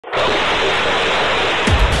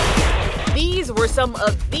These were some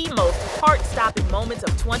of the most heart-stopping moments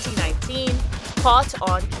of 2019 caught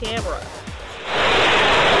on camera.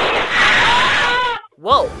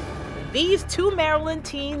 Whoa! These two Maryland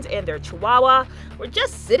teens and their chihuahua were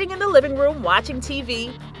just sitting in the living room watching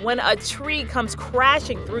TV when a tree comes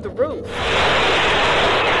crashing through the roof.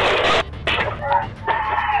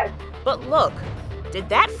 But look, did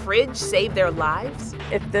that fridge save their lives?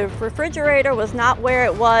 If the refrigerator was not where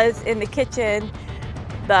it was in the kitchen,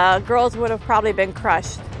 the girls would have probably been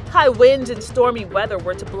crushed. High winds and stormy weather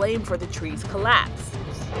were to blame for the tree's collapse.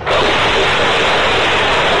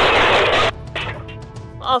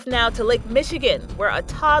 Off now to Lake Michigan, where a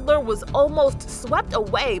toddler was almost swept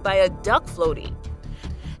away by a duck floaty.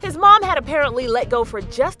 His mom had apparently let go for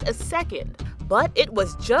just a second, but it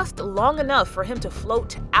was just long enough for him to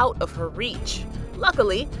float out of her reach.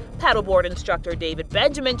 Luckily, paddleboard instructor David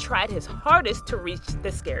Benjamin tried his hardest to reach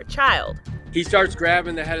the scared child. He starts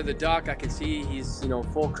grabbing the head of the duck. I can see he's,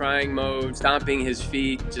 full crying mode, stomping his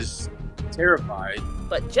feet, just terrified.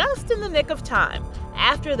 But just in the nick of time,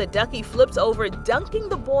 after the ducky flips over, dunking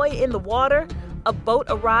the boy in the water, a boat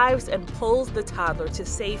arrives and pulls the toddler to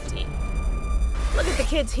safety. Look at the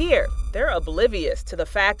kids here. They're oblivious to the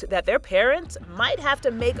fact that their parents might have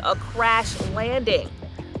to make a crash landing.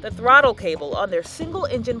 The throttle cable on their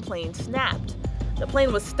single-engine plane snapped. The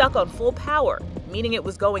plane was stuck on full power, meaning it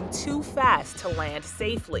was going too fast to land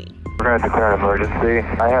safely. We're going to declare an emergency.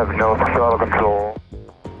 I have no throttle control.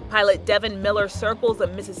 Pilot Devin Miller circles the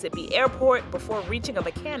Mississippi airport before reaching a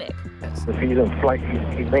mechanic. If he's in flight,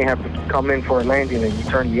 he may have to come in for a landing and you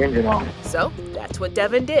turn the engine off. So that's what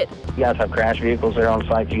Devin did. You guys have crash vehicles there on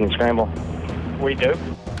site, you can scramble. We do.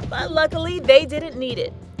 But luckily, they didn't need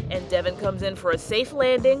it. And Devin comes in for a safe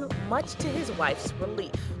landing, much to his wife's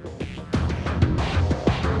relief.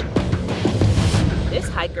 This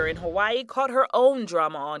hiker in Hawaii caught her own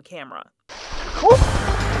drama on camera.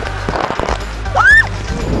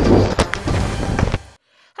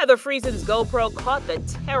 Heather Friesen's GoPro caught the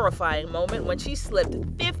terrifying moment when she slipped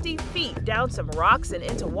 50 feet down some rocks and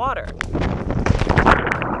into water.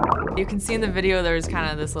 You can see in the video there's kind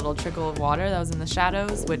of this little trickle of water that was in the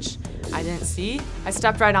shadows, which I didn't see. I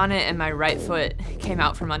stepped right on it and my right foot came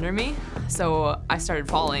out from under me, so I started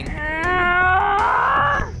falling.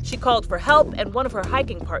 She called for help and one of her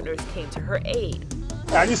hiking partners came to her aid.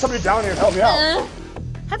 I need somebody down here to help me out.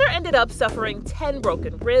 Heather ended up suffering 10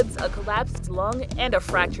 broken ribs, a collapsed lung, and a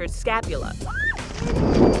fractured scapula.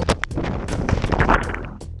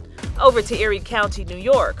 Over to Erie County, New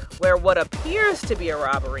York, where what appears to be a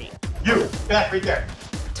robbery You, back right there.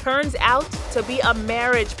 turns out to be a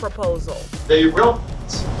marriage proposal. There you go.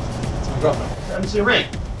 It's my girlfriend. Let me see a ring.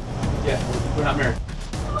 Yeah, we're not married.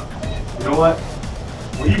 You know what?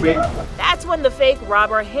 What are you waiting for? That's when the fake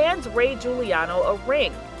robber hands Ray Giuliano a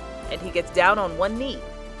ring, and he gets down on one knee.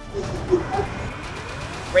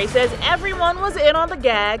 Ray says everyone was in on the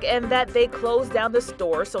gag and that they closed down the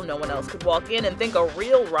store so no one else could walk in and think a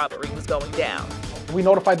real robbery was going down. We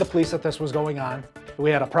notified the police that this was going on.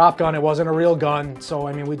 We had a prop gun, it wasn't a real gun,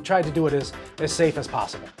 so we tried to do it as safe as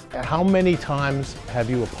possible. How many times have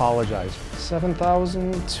you apologized?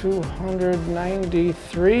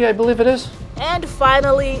 7,293, I believe it is. And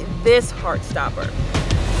finally, this heartstopper.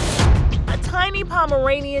 A tiny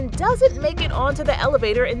Pomeranian doesn't make it onto the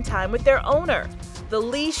elevator in time with their owner. The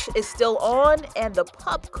leash is still on and the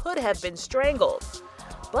pup could have been strangled.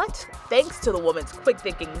 But thanks to the woman's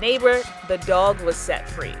quick-thinking neighbor, the dog was set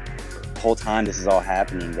free. The whole time this is all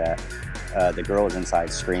happening, that the girl was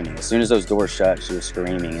inside screaming. As soon as those doors shut, she was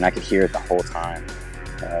screaming, and I could hear it the whole time.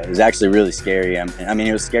 It was actually really scary. I mean,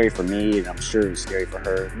 it was scary for me, and I'm sure it was scary for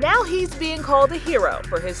her. Now he's being called a hero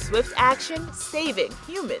for his swift action saving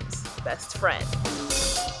humans' best friend.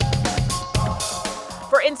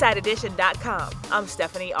 For InsideEdition.com, I'm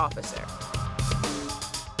Stephanie Officer.